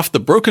 came off the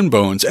broken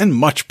bones and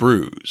much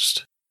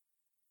bruised.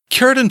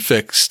 Cured and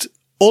fixed,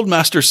 old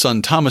master's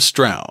son Thomas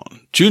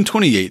Drown, June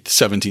 28th,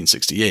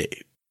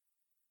 1768.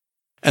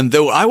 And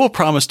though I will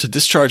promise to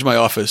discharge my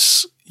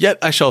office, yet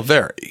I shall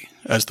vary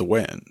as the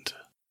wind."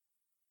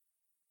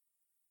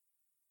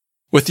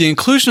 With the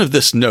inclusion of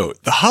this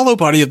note, the hollow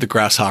body of the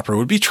grasshopper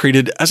would be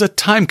treated as a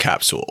time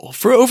capsule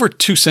for over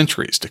 2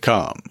 centuries to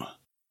come.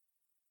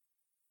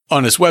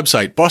 On his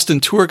website, Boston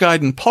tour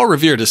guide and Paul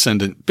Revere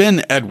descendant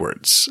Ben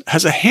Edwards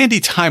has a handy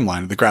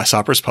timeline of the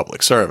grasshopper's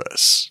public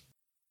service.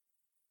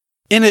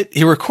 In it,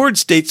 he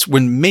records dates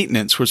when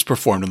maintenance was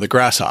performed on the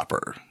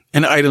grasshopper,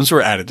 and items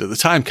were added to the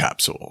time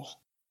capsule.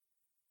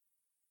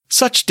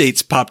 Such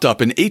dates popped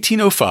up in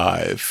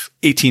 1805,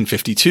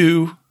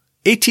 1852,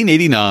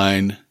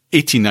 1889,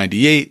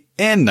 1898,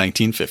 and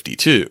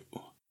 1952.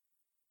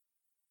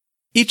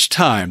 Each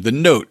time, the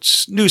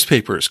notes,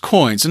 newspapers,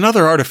 coins, and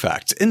other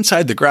artifacts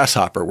inside the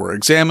grasshopper were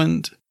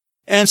examined,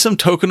 and some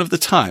token of the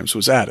times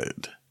was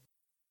added.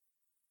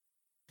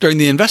 During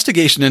the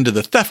investigation into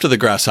the theft of the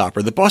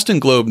Grasshopper, the Boston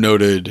Globe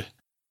noted,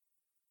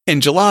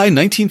 "In July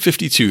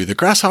 1952, the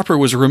Grasshopper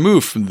was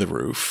removed from the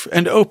roof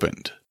and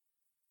opened.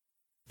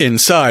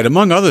 Inside,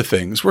 among other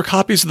things, were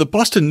copies of the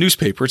Boston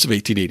newspapers of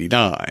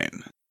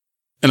 1889,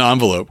 an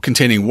envelope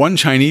containing 1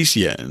 Chinese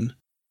yen,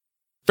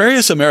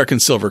 various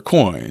American silver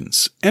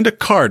coins, and a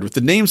card with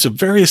the names of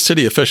various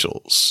city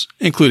officials,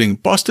 including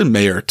Boston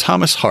Mayor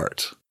Thomas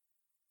Hart."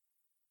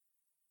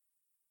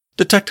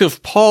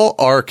 Detective Paul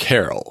R.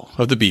 Carroll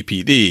of the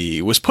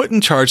BPD was put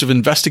in charge of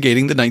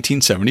investigating the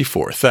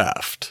 1974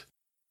 theft.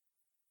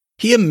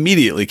 He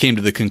immediately came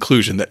to the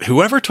conclusion that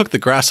whoever took the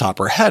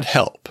Grasshopper had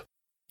help,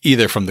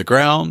 either from the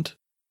ground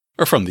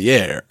or from the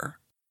air.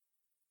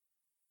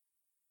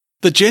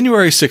 The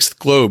January 6th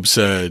Globe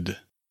said,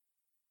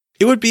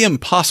 "It would be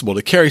impossible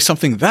to carry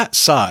something that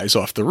size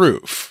off the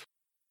roof.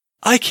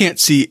 I can't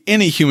see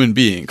any human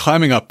being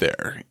climbing up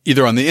there,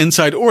 either on the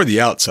inside or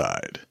the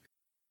outside.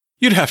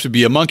 You'd have to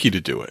be a monkey to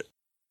do it."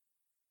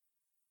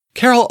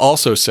 Carroll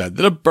also said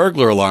that a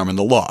burglar alarm in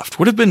the loft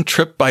would have been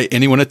tripped by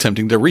anyone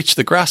attempting to reach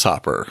the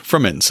Grasshopper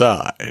from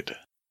inside.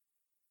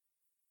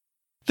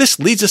 "This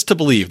leads us to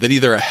believe that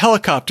either a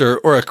helicopter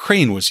or a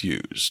crane was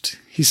used,"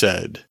 he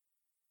said.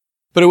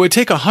 "But it would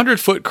take a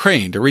 100-foot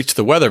crane to reach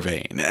the weather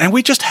vane, and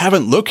we just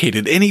haven't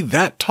located any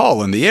that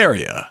tall in the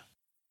area."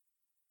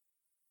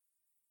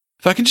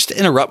 If I can just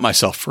interrupt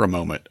myself for a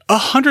moment, a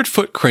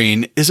 100-foot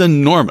crane is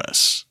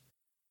enormous.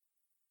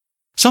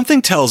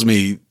 Something tells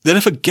me that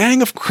if a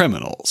gang of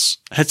criminals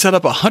had set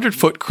up a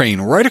 100-foot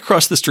crane right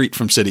across the street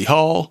from City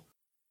Hall,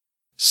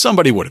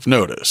 somebody would have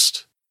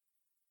noticed.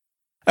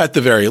 At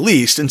the very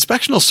least,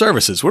 inspectional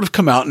services would have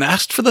come out and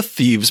asked for the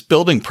thieves'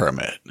 building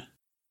permit.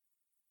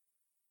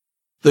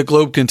 The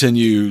Globe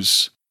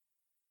continues,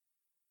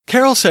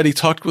 "Carroll said he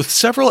talked with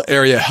several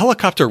area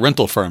helicopter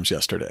rental firms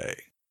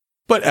yesterday,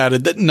 but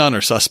added that none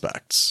are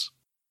suspects.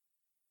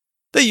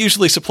 They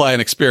usually supply an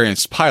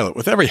experienced pilot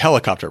with every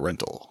helicopter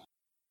rental.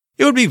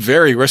 It would be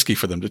very risky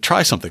for them to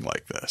try something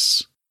like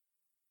this."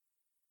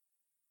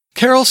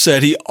 Carroll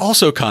said he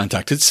also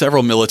contacted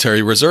several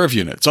military reserve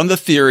units on the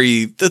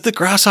theory that the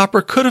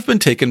Grasshopper could have been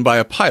taken by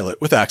a pilot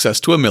with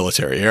access to a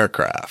military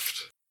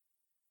aircraft.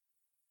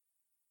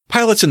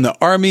 Pilots in the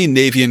Army,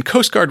 Navy, and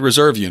Coast Guard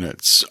reserve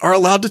units are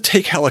allowed to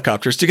take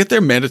helicopters to get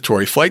their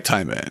mandatory flight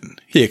time in,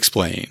 he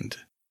explained.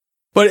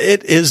 But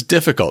it is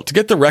difficult to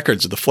get the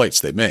records of the flights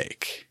they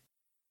make.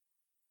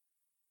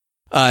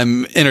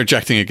 I'm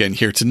interjecting again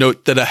here to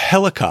note that a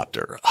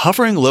helicopter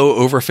hovering low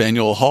over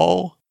Faneuil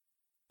Hall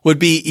would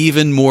be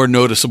even more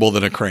noticeable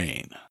than a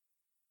crane.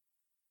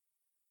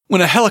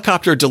 When a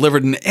helicopter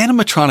delivered an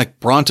animatronic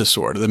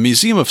brontosaur to the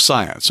Museum of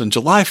Science on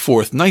July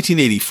 4th,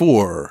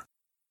 1984,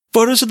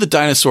 photos of the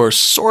dinosaur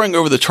soaring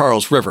over the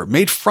Charles River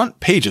made front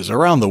pages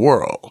around the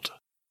world.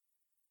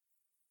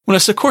 When a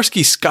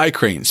Sikorsky Sky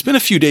Crane spent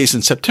a few days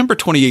in September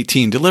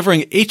 2018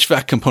 delivering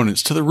HVAC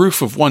components to the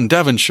roof of One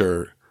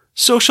Devonshire,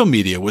 social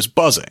media was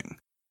buzzing.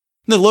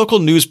 The local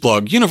news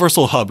blog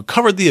Universal Hub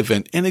covered the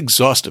event in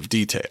exhaustive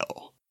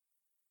detail.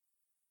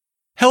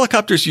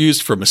 Helicopters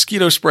used for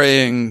mosquito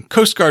spraying,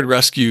 Coast Guard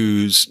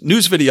rescues,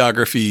 news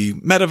videography,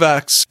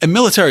 medevacs, and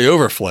military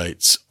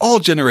overflights all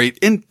generate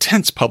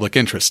intense public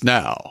interest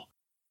now.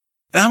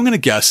 And I'm going to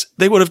guess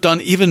they would have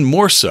done even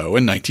more so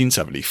in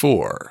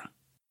 1974.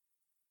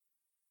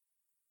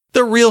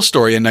 The real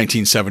story in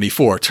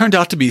 1974 turned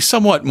out to be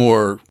somewhat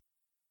more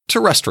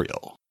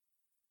terrestrial.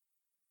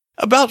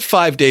 About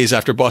 5 days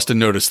after Boston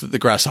noticed that the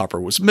Grasshopper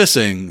was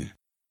missing,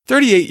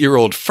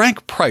 38-year-old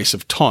Frank Price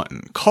of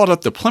Taunton called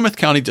up the Plymouth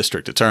County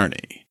District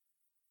Attorney.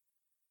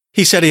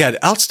 He said he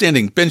had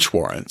outstanding bench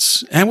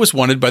warrants and was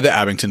wanted by the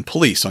Abington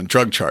police on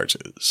drug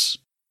charges.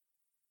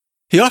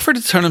 He offered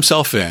to turn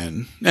himself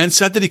in and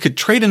said that he could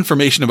trade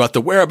information about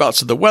the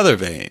whereabouts of the weather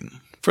vane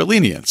for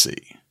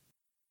leniency.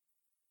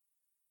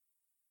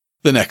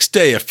 The next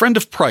day, a friend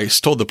of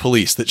Price told the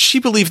police that she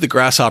believed the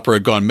Grasshopper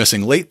had gone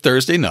missing late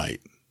Thursday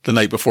night, the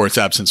night before its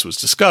absence was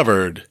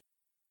discovered,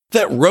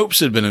 that ropes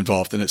had been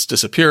involved in its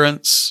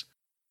disappearance,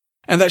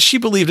 and that she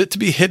believed it to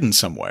be hidden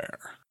somewhere.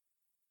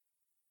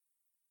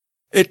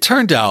 It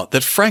turned out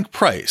that Frank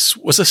Price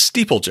was a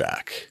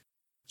steeplejack,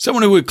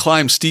 someone who would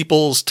climb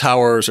steeples,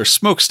 towers, or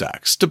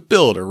smokestacks to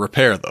build or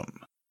repair them.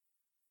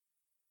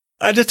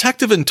 A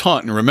detective in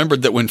Taunton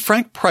remembered that when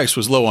Frank Price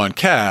was low on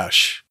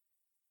cash,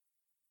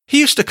 he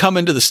used to come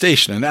into the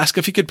station and ask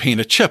if he could paint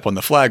a chip on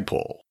the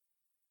flagpole.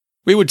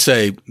 We would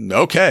say,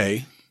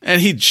 "Okay," and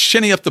he'd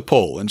shinny up the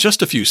pole in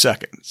just a few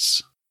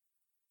seconds.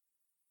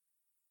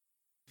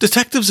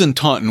 Detectives in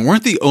Taunton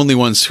weren't the only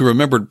ones who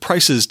remembered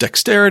Price's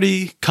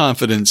dexterity,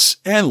 confidence,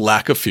 and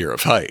lack of fear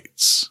of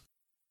heights.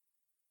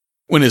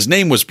 When his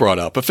name was brought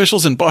up,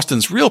 officials in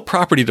Boston's real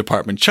property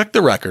department checked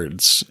the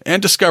records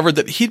and discovered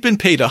that he'd been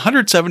paid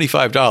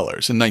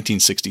 $175 in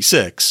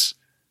 1966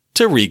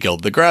 to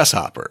regild the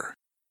Grasshopper.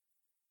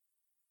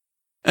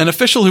 An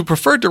official who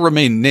preferred to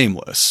remain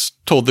nameless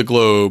told the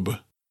Globe,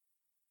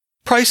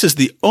 "Price is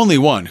the only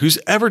one who's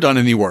ever done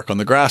any work on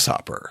the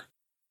Grasshopper.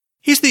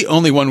 He's the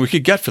only one we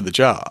could get for the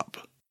job."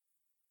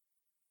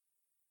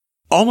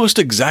 almost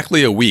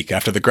exactly a week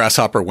after the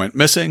grasshopper went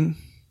missing,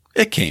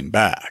 it came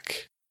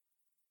back.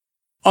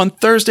 On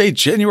Thursday,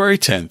 January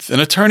 10th, an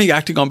attorney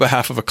acting on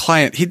behalf of a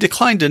client he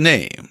declined to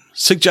name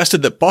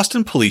suggested that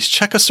Boston police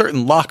check a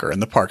certain locker in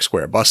the Park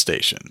Square bus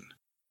station.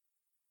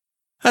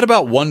 At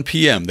about 1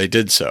 p.m. they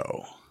did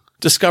so,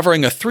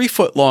 discovering a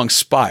 3-foot-long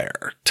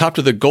spire topped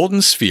with a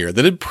golden sphere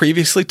that had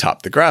previously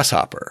topped the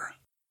grasshopper.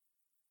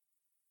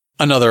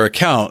 Another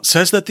account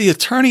says that the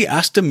attorney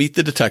asked to meet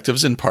the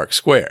detectives in Park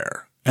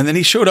Square, and then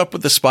he showed up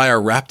with the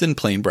spire wrapped in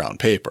plain brown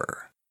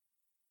paper.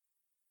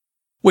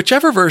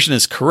 Whichever version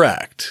is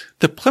correct,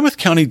 the Plymouth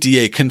County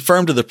DA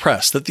confirmed to the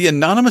press that the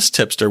anonymous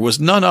tipster was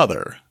none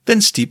other than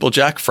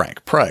Steeplejack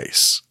Frank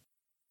Price.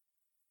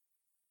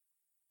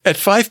 At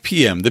 5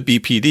 p.m., the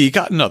BPD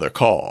got another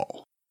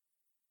call.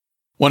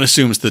 One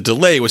assumes the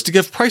delay was to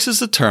give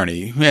Price's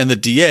attorney and the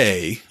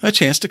DA a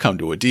chance to come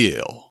to a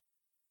deal.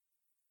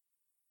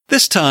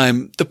 This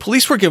time, the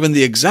police were given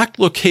the exact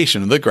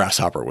location the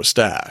grasshopper was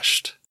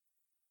stashed.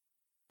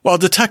 While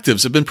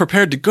detectives had been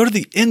prepared to go to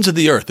the ends of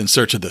the earth in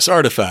search of this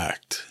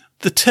artifact,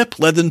 the tip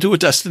led them to a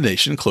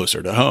destination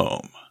closer to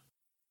home.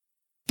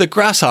 The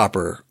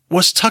grasshopper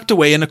was tucked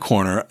away in a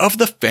corner of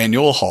the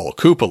Faneuil Hall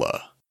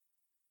cupola.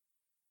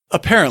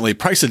 Apparently,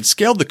 Price had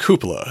scaled the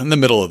cupola in the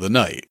middle of the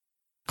night,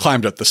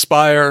 climbed up the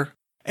spire,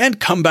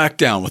 and come back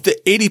down with the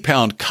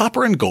 80-pound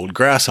copper and gold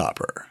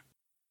grasshopper.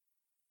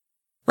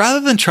 Rather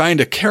than trying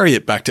to carry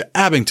it back to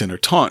Abington or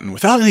Taunton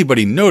without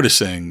anybody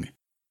noticing,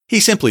 he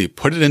simply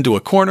put it into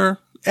a corner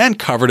and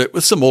covered it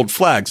with some old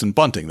flags and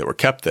bunting that were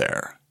kept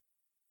there.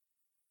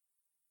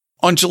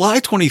 On July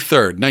 23,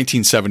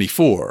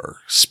 1974,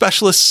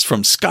 specialists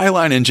from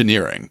Skyline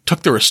Engineering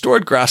took the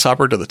restored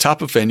grasshopper to the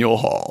top of Faneuil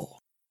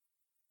Hall.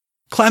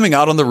 Climbing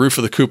out on the roof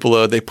of the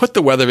cupola, they put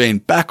the weather vane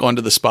back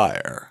onto the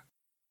spire.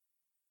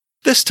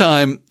 This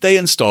time, they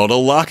installed a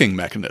locking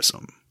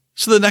mechanism,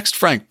 so the next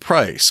Frank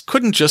Price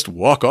couldn't just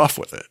walk off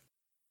with it.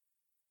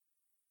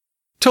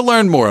 To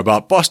learn more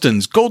about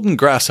Boston's Golden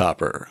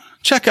Grasshopper,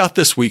 check out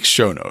this week's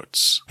show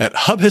notes at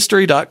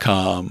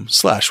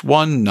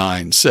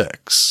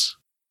hubhistory.com/196.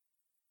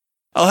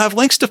 I'll have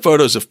links to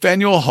photos of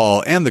Faneuil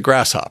Hall and the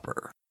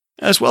grasshopper,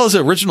 as well as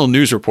original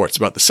news reports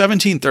about the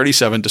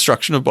 1737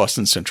 destruction of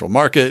Boston's Central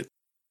Market,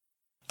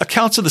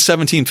 accounts of the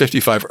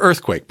 1755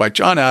 earthquake by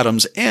John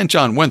Adams and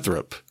John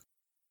Winthrop,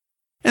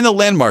 and the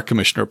Landmark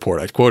Commission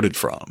report I quoted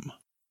from.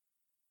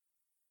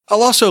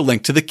 I'll also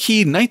link to the key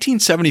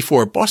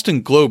 1974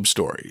 Boston Globe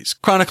stories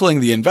chronicling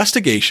the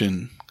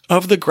investigation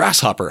of the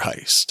Grasshopper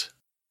Heist.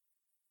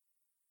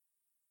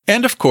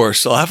 And of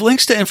course, I'll have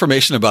links to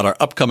information about our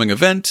upcoming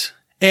event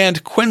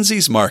and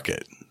Quincy's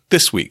Market,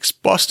 this week's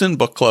Boston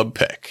Book Club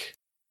pick.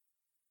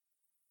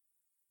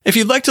 If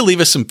you'd like to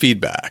leave us some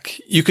feedback,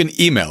 you can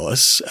email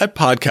us at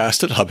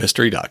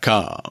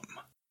podcast@hubhistory.com.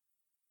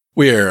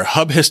 We're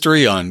Hub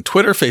History on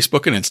Twitter,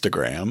 Facebook, and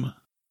Instagram.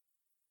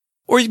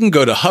 Or you can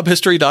go to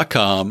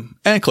hubhistory.com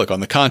and click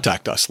on the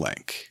Contact Us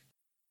link.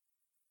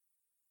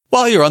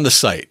 While you're on the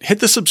site,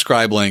 hit the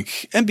subscribe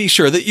link and be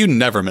sure that you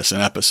never miss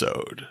an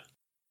episode.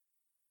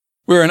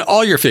 We're in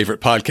all your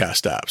favorite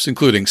podcast apps,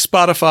 including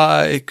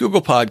Spotify,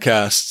 Google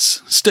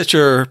Podcasts,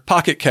 Stitcher,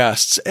 Pocket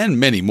Casts, and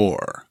many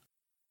more.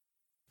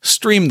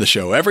 Stream the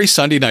show every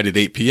Sunday night at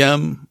 8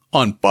 p.m.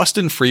 on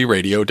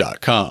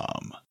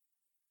bostonfreeradio.com.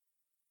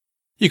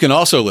 You can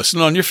also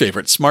listen on your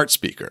favorite smart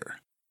speaker.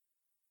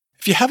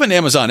 If you have an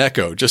Amazon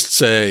Echo, just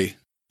say,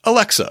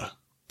 "Alexa,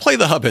 play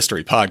the Hub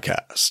History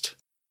podcast."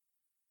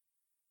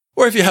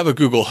 Or if you have a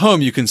Google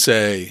Home, you can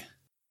say,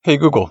 "Hey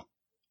Google,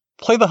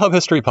 play the Hub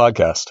History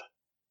podcast."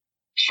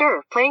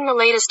 Sure, playing the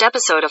latest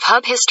episode of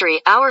Hub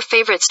History, our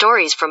favorite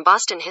stories from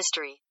Boston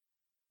history.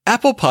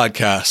 Apple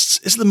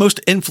Podcasts is the most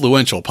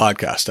influential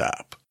podcast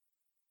app.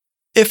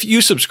 If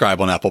you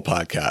subscribe on Apple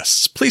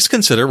Podcasts, please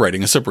consider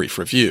writing us a brief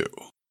review.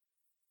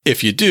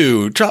 If you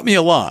do, drop me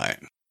a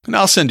line, and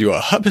I'll send you a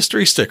Hub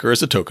History sticker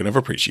as a token of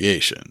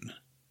appreciation.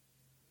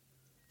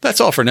 That's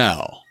all for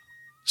now.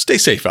 Stay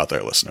safe out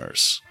there,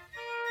 listeners.